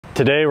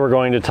Today we're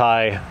going to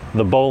tie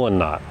the bowline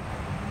knot.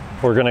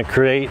 We're going to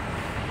create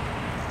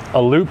a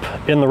loop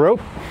in the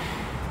rope,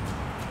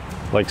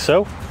 like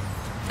so.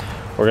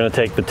 We're going to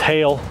take the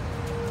tail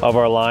of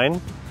our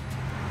line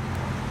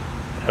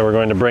and we're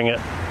going to bring it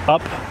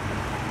up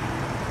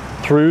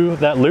through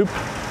that loop,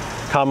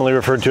 commonly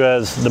referred to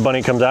as the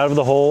bunny comes out of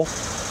the hole,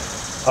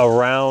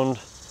 around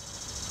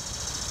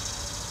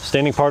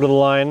standing part of the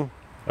line,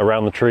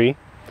 around the tree,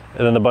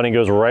 and then the bunny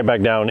goes right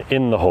back down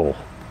in the hole,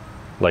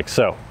 like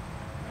so.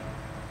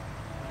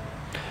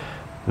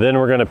 Then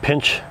we're going to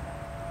pinch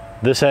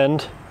this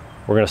end.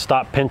 We're going to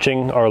stop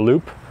pinching our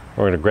loop.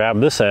 We're going to grab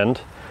this end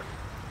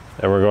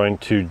and we're going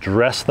to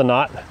dress the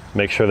knot,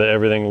 make sure that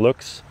everything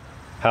looks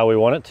how we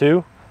want it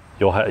to.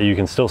 You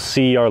can still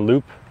see our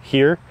loop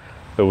here,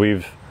 but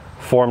we've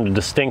formed a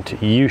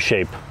distinct U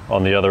shape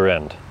on the other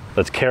end.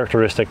 That's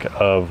characteristic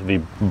of the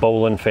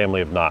bowline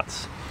family of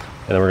knots.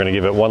 And then we're going to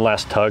give it one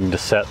last tug to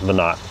set the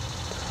knot.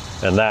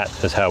 And that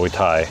is how we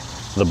tie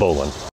the bowline.